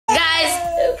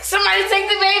Somebody take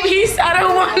the babies. I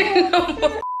don't want it no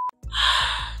more.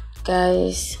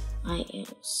 Guys, I am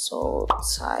so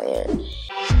tired.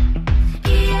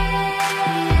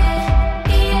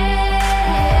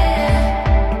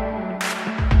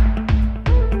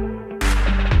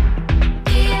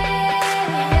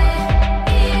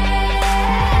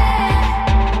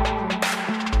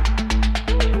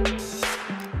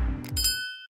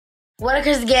 What up,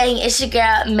 Karissa Gang? It's your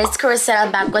girl, Miss Karissa.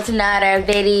 I'm back with another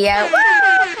video.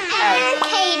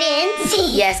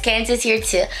 Cadence. Yes, Cadence is here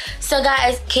too. So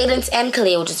guys, Cadence and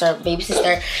Kaliyah, which is our baby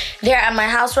sister, they're at my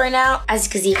house right now. As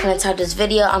you can see from the top of this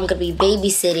video, I'm gonna be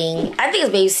babysitting. I think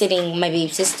it's babysitting my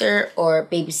baby sister or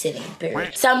babysitting,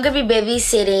 period. So I'm gonna be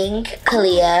babysitting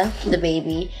Kaliyah, the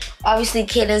baby. Obviously,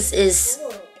 Cadence is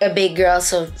a big girl,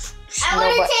 so I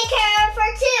want to take care of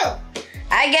her too.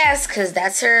 I guess, because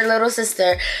that's her little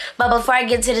sister. But before I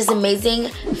get to this amazing,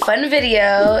 fun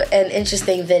video and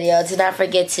interesting video, do not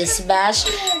forget to smash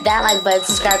that like button,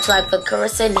 subscribe to Up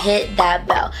Karissa, and hit that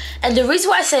bell. And the reason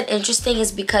why I said interesting is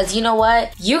because, you know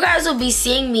what? You guys will be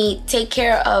seeing me take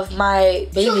care of my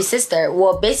baby sister.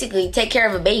 Well, basically, take care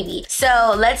of a baby.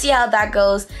 So, let's see how that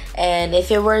goes. And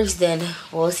if it works, then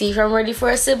we'll see if I'm ready for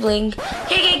a sibling.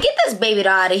 Hey, get this baby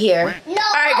doll out of here. No.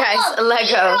 Alright, guys, let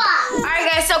go. Alright,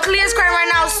 guys, so Kaliyah's crying right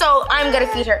now, so I'm gonna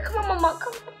feed her. Come on, mama,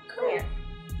 come here.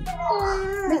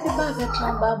 Make the baby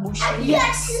climb babushi.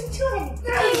 Yes.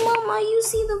 Hey, mama, you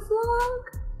see the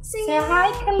vlog? Say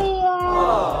hi, Kaliyah.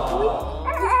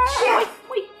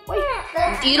 Wait.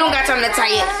 You don't got time to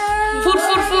tie it. Food.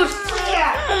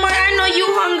 Mama, I know you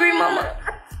hungry, mama.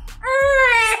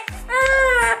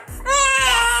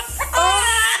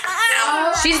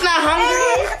 She's not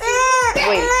hungry.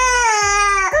 Wait.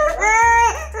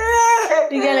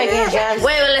 You gotta get down.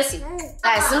 Wait, let's see.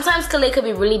 Guys, sometimes Kaliyah could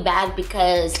be really bad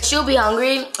because she'll be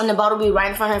hungry and the bottle will be right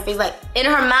in front of her face, like in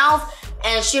her mouth,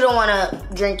 and she don't want to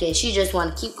drink it. She just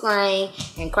want to keep crying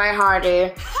and cry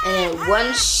harder. And then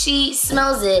once she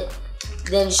smells it,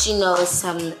 then she knows it's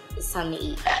time to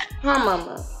eat. Huh,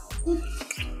 mama?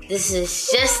 This is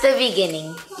just the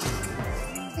beginning.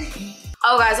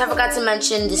 Oh, guys, I forgot to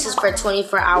mention this is for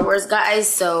 24 hours, guys,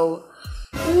 so...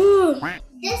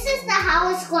 This is the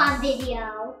House Squad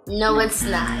video. No, it's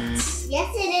not.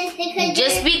 Yes, it is. Because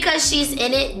just because she's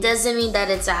in it doesn't mean that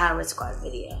it's a House Squad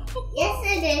video. Yes,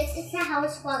 it is. It's a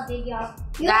House Squad video.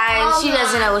 Guys, she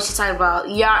doesn't know what she's talking about.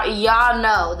 Y'all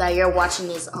know that you're watching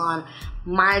this on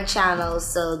my channel,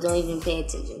 so don't even pay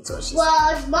attention to what she's saying.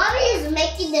 Well, mommy is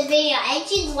making the video and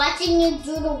she's watching you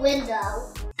through the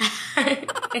window. Okay.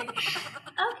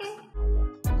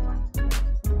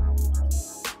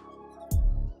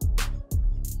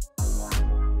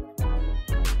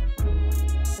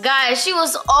 Guys, she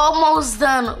was almost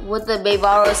done with the baby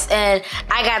bottles, and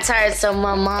I got tired, so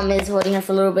my mom is holding her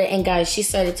for a little bit. And guys, she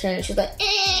started turning. She was like,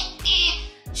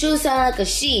 she was sounding like a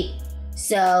sheep.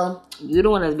 So you're the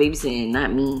one that's babysitting,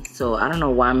 not me. So I don't know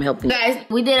why I'm helping. Guys,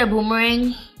 we did a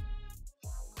boomerang.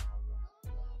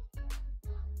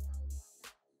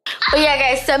 But yeah,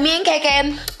 guys, so me and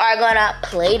KK are gonna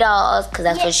play dolls because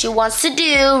that's what she wants to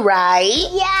do, right?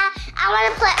 Yeah,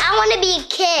 I want to be a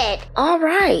kid. All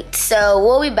right, so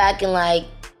we'll be back in like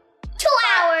 2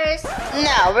 hours.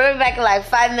 No, we'll be back in like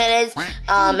 5 minutes.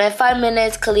 In 5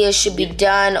 minutes, Kaliyah should be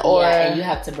done, or and you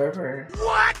have to burp her.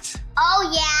 What? Oh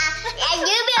yeah, and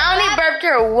you be. I only burped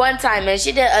her one time, and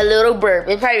she did a little burp.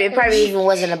 It probably even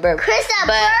wasn't a burp. Karissa,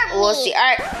 but burp we'll me. see. All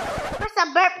right.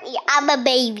 Karissa, burp me. I'm a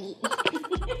baby.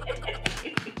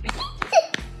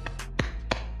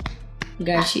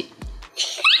 Guys, she...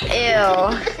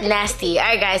 Ew, nasty. All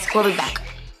right, guys, we'll be back.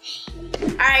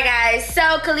 All right, guys, so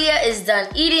Kaliyah is done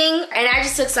eating, and I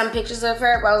just took some pictures of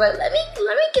her, but I was like, let me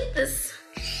get this.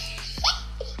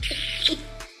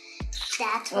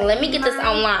 Let me get this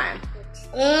online.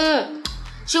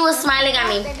 She was smiling at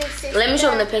me. Let me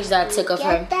show them the pictures that I took of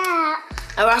her.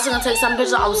 And we're also gonna take some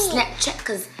pictures on Snapchat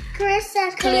because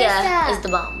Kaliyah is the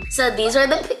bomb. So these are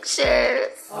the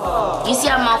pictures. You see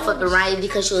her mouth flipping, right?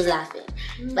 Because she was laughing.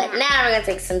 But now we're gonna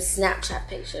take some Snapchat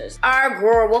pictures. Alright,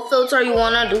 girl, what filter you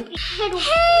wanna do? Hey, mamas!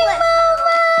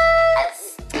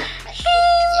 Hey,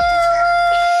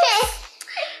 mamas!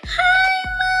 Hi,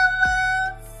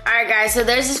 mamas! Alright, guys, so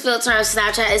there's this filter on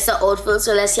Snapchat. It's an old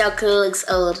filter. Let's see how Kaliyah looks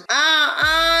old.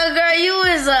 Girl, you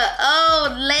is a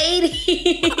old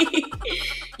lady.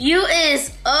 You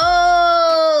is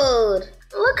old.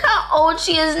 Look how old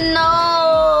she is.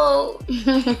 No.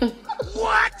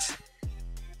 What?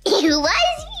 Ew, why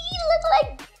does he look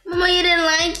like? Mama, you didn't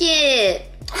like it.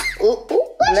 Ooh,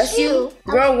 bless you.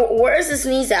 Girl, where's the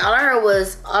sneeze at? All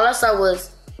I saw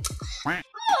was.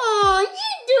 Oh, you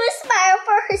do a smile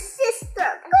for her sister.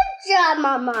 Good job,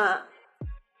 Mama.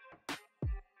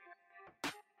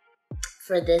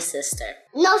 For this sister.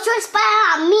 No choice but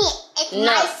on me. It's No.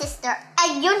 my sister.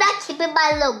 And you're not keeping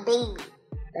my little baby.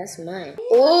 That's mine.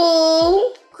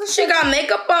 Ooh, she got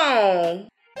makeup on.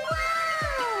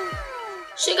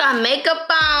 She got makeup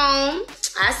on.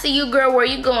 I see you, girl. Where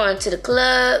you going? To the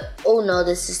club? Oh no,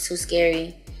 this is too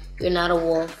scary. You're not a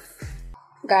wolf.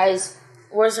 Guys,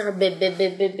 where's her bib?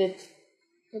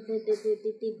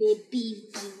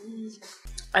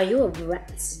 Are you a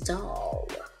Bratz doll?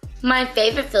 My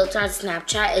favorite filter on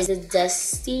Snapchat is the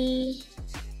dusty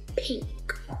pink.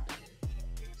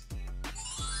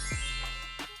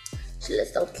 She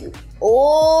looks so cute.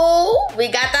 Oh, we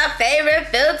got that favorite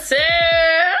filter.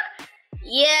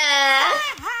 Yeah.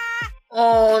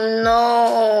 Oh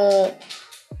no.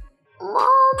 Mama,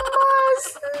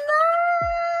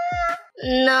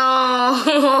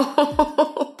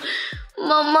 no.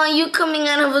 Mama, you coming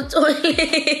out of a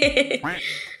toilet.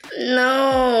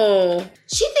 No.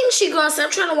 She thinks she gonna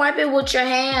stop trying to wipe it with your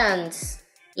hands.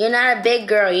 You're not a big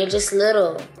girl, you're just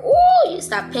little. Ooh, you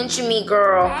stop pinching me,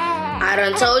 girl. I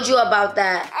done told you about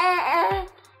that.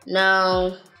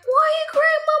 No. Why you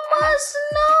crying, Mama?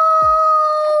 No.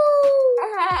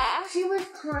 She was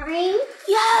crying?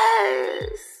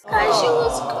 Yes. Guys, she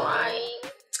was crying.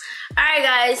 Alright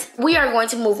guys, we are going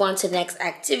to move on to the next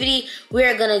activity. We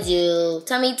are gonna do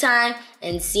tummy time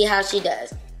and see how she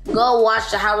does. Go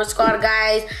watch the Howard Squad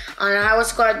guys on the Howard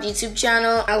Squad YouTube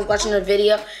channel. I was watching her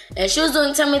video and she was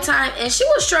doing tummy time and she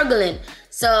was struggling.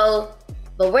 So,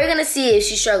 but we're gonna see if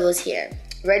she struggles here.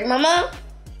 Ready, Mama?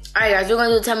 Alright guys, we're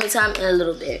gonna do tummy time in a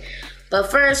little bit. But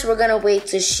first, we're gonna wait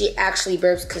till she actually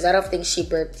burps because I don't think she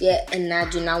burped yet and I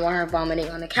do not want her vomiting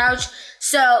on the couch.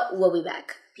 So, we'll be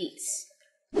back. Peace.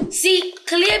 See,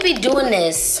 Kaliyah be doing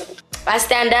this. If I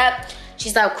stand up, she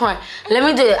stop crying. Let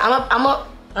me do it. I'm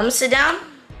gonna sit down.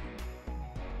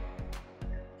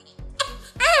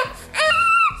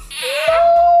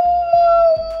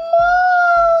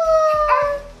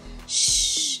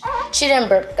 Shh. She didn't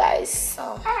burp, guys.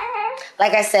 So,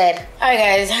 like I said, alright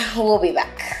guys, we'll be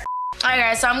back. Alright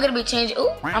guys, so I'm gonna be changing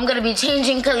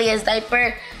Kaliyah's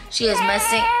diaper. She is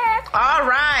messing.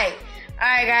 Alright.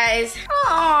 Alright guys. Oh,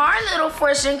 our little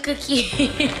fortune cookie.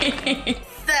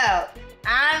 So,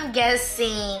 I'm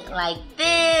guessing like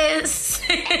this.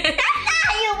 That's not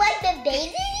how you wipe the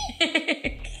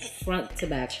baby? Front to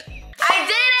back. I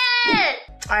did it!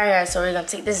 Alright guys, so we're gonna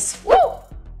take this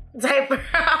diaper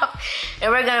off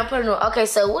and we're gonna put it in. Okay,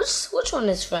 so which one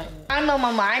is front? I know,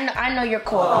 Mama. I know you're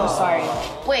cold. I'm sorry.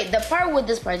 Wait, the part with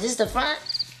this part, this is the front?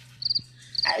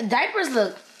 Diapers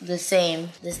look the same.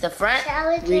 This is the front?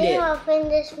 Read it. Open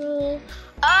this me.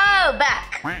 Oh,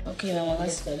 back. Okay, Mama,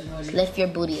 let's lift your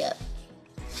booty up.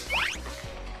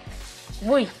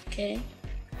 Wait. Okay.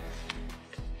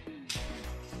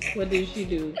 What did she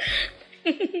do?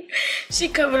 She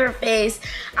covered her face.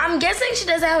 I'm guessing she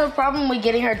doesn't have a problem with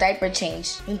getting her diaper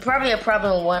changed. And probably a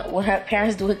problem when her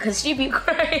parents do it because she be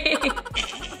crying.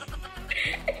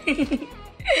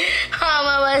 Oh,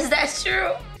 Mama, is that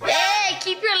true? Hey,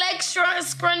 keep your legs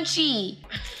scrunchy.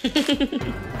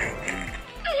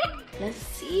 Let's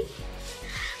see.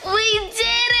 We did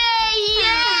it!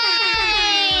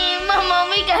 Yay! Mama,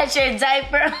 we got your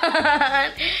diaper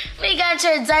on. We got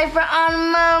your diaper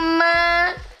on,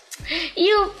 Mama.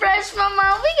 You fresh,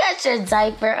 Mama. We got your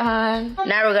diaper on.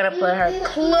 Now we're gonna put her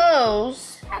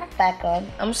clothes back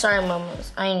on. I'm sorry,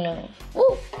 Mamas. I know.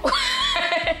 Woo.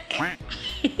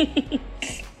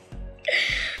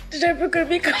 The diaper gonna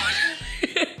be coming.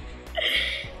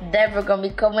 Diaper gonna be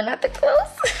coming out the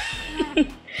clothes.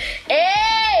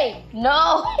 Hey!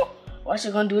 No! Why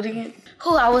she gonna do it again?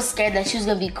 Oh, I was scared that she was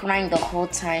gonna be crying the whole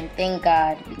time. Thank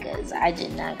God, because I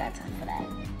did not got time for that.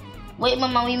 Wait,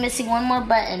 Mama, we missing one more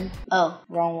button. Oh,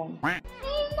 wrong one. Hey,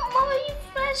 Mama, you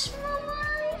fresh,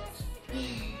 Mama?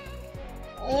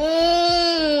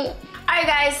 Alright,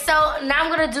 guys, so now I'm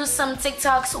gonna do some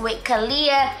TikToks with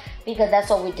Kaliyah because that's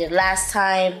what we did last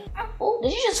time. Oh,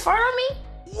 did you just fart on me?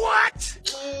 What?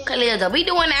 Kaliyah, don't be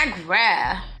doing that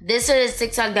grab. This is the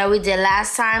TikTok that we did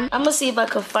last time. I'm gonna see if I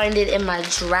can find it in my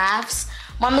drafts.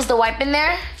 Mom, is the wipe in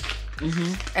there?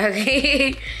 Mm-hmm.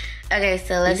 Okay. Okay,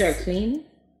 so let's... These are clean?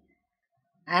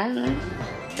 I don't know.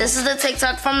 This is the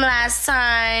TikTok from last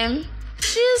time.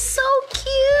 She is so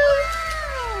cute.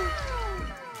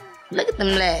 Look at them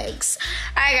legs.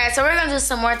 Alright, guys, so we're gonna do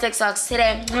some more TikToks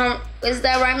today. Is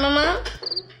that right, Mama?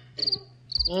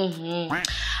 Mm-hmm. Alright,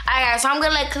 guys, so I'm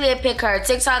gonna let Kaliyah pick her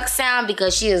TikTok sound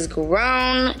because she is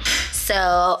grown.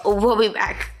 So we'll be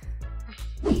back.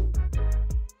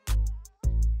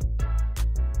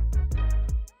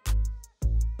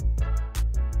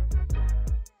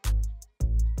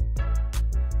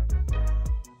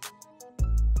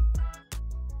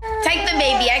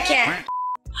 I can't.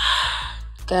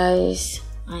 Guys,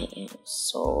 I am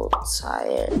so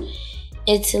tired.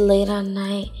 It's late at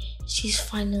night. She's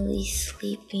finally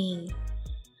sleeping.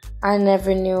 I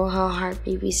never knew how hard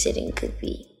babysitting could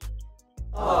be.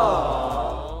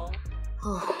 Oh,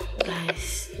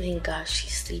 guys, thank God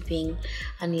she's sleeping.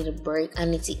 I need a break. I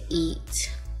need to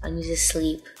eat. I need to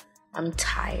sleep. I'm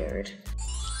tired.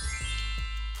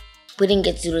 We didn't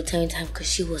get to do the tummy time because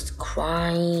she was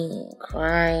crying.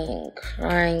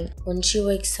 When she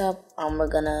wakes up, we're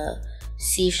gonna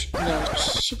see if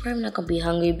she's probably not gonna be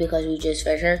hungry because we just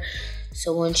fed her.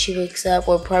 So when she wakes up,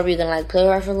 we're probably gonna like play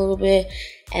with her for a little bit,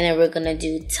 and then we're gonna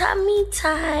do tummy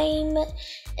time.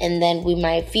 And then we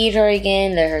might feed her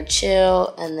again, let her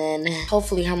chill, and then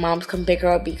hopefully her moms can pick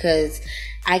her up because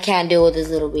I can't deal with this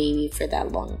little baby for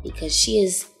that long because she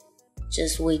is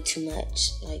just way too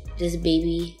much. Like, this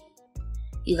baby,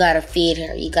 you gotta feed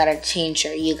her, you gotta change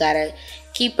her, you gotta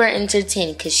keep her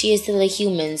entertained because she is still a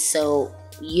human, so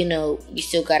you know, you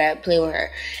still gotta play with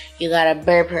her. You gotta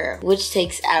burp her, which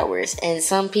takes hours. And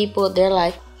some people, they're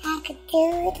like, I could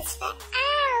do this for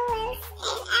hours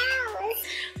and hours.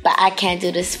 But I can't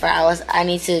do this for hours. I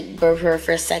need to burp her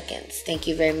for seconds. Thank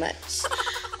you very much.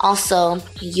 Also,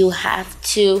 you have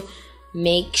to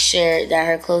make sure that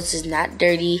her clothes is not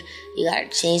dirty. You gotta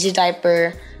change the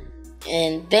diaper.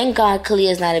 And thank God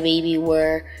Kaliyah's not a baby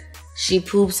where she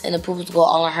poops and the poops go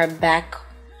all on her back.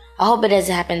 I hope it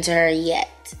doesn't happen to her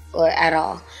yet or at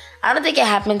all. I don't think it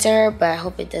happened to her, but I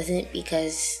hope it doesn't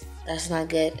because that's not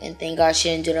good. And thank God she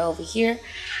didn't do that over here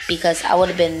because I would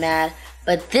have been mad.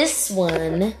 But this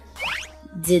one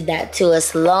did that to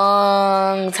us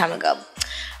long time ago.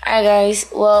 Alright guys,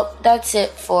 well that's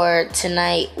it for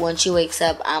tonight. When she wakes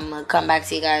up, I'm gonna come back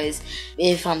to you guys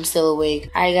if I'm still awake.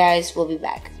 Alright guys, we'll be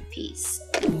back. Peace.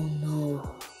 Oh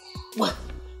no. What?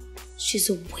 She's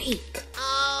awake.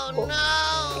 Oh no.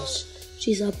 Gosh.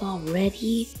 She's up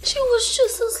already. She was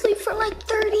just asleep for like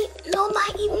 30, no,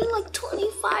 not even like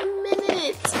 25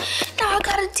 minutes. Now I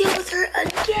gotta deal with her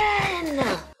again.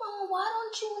 Mama, why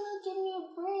don't you wanna give me a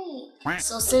break?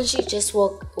 So since she just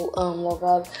woke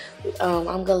up,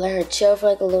 I'm gonna let her chill for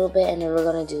like a little bit, and then we're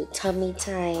gonna do tummy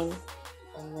time.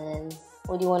 And then,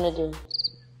 what do you wanna do?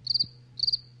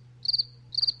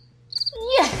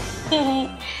 Yeah.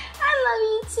 I love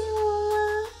you too,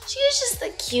 Mama. She is just the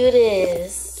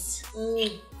cutest.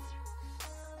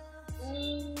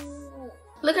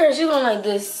 Look at her, she's going like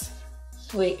this.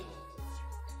 Wait.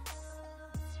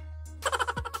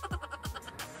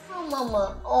 Oh,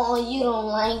 Mama. Oh, you don't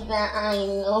like that, I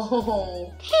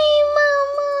know. Hey,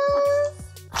 Mama.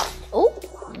 Oh,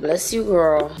 bless you,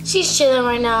 girl. She's chilling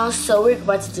right now, so we're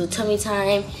about to do tummy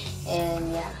time.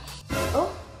 And yeah.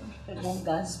 Oh.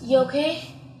 You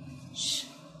okay? Shh.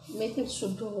 Make it so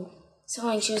do.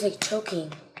 Sounded like she was like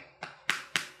choking.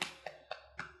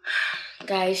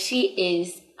 Guys, she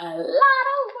is a lot of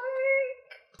work.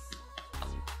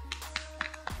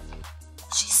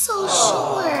 She's so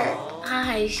short.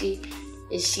 Hi, is she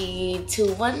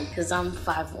 2'1"? Because I'm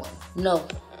 5'1". No,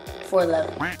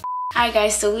 4'11". Hi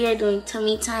guys, so we are doing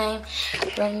tummy time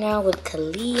right now with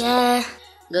Kaliyah.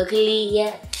 Go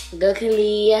Kaliyah, go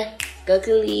Kaliyah, go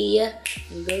Kaliyah,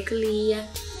 go Kaliyah.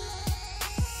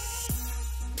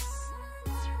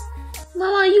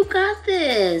 Mama, you got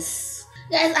this.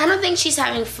 Guys, I don't think she's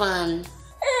having fun.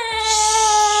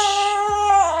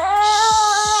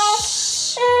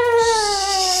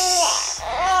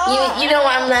 You know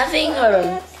why I'm laughing? Hold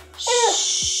on.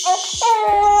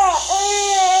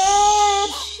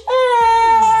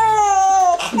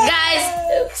 Guys,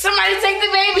 somebody take the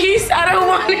babies. I don't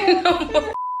want it no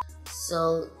more.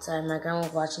 So sorry, my grandma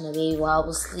was watching the baby while I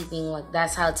was sleeping. Like,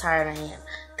 that's how tired I am.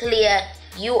 Kaliyah,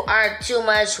 you are too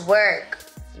much work.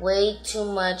 Way too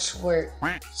much work.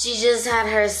 She just had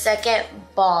her second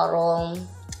bottle.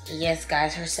 Yes,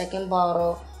 guys, her second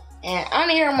bottle. And I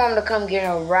need her mom to come get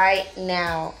her right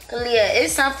now. Kaliyah,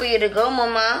 it's time for you to go,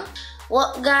 Mama.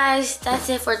 Well, guys, that's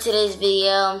it for today's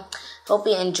video. Hope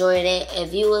you enjoyed it.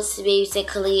 If you was to babysit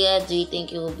Kaliyah, do you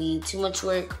think it would be too much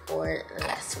work or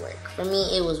less work? For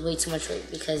me, it was way too much work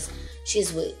because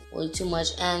she's way too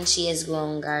much and she is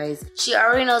grown, guys. She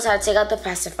already knows how to take out the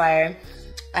pacifier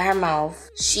at her mouth.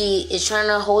 She is trying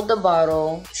to hold the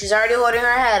bottle. She's already holding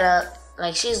her head up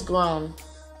like she's grown.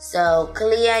 So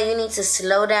Kaliyah, you need to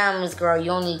slow down, Miss Girl.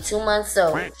 You only 2 months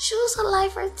old. She was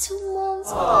alive for 2 months.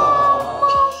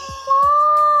 Oh,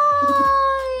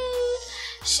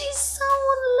 she's so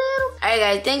little. Alright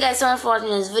guys, thank you guys so much for watching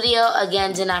this video.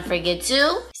 Again, do not forget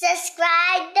to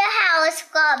subscribe the house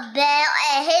club bell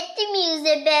and hit the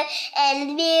music bell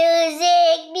and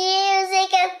music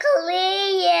of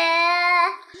Kaliyah.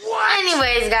 Anyway.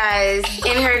 Anyways, guys,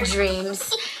 in her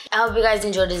dreams. I hope you guys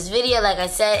enjoyed this video, like I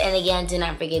said. And again, do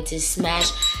not forget to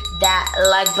smash that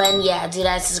like button. Yeah, do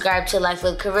that. Subscribe to Life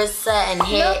with Karissa and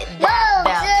hit that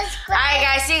bell. Alright,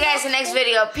 guys. See you guys in the next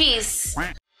video. Peace.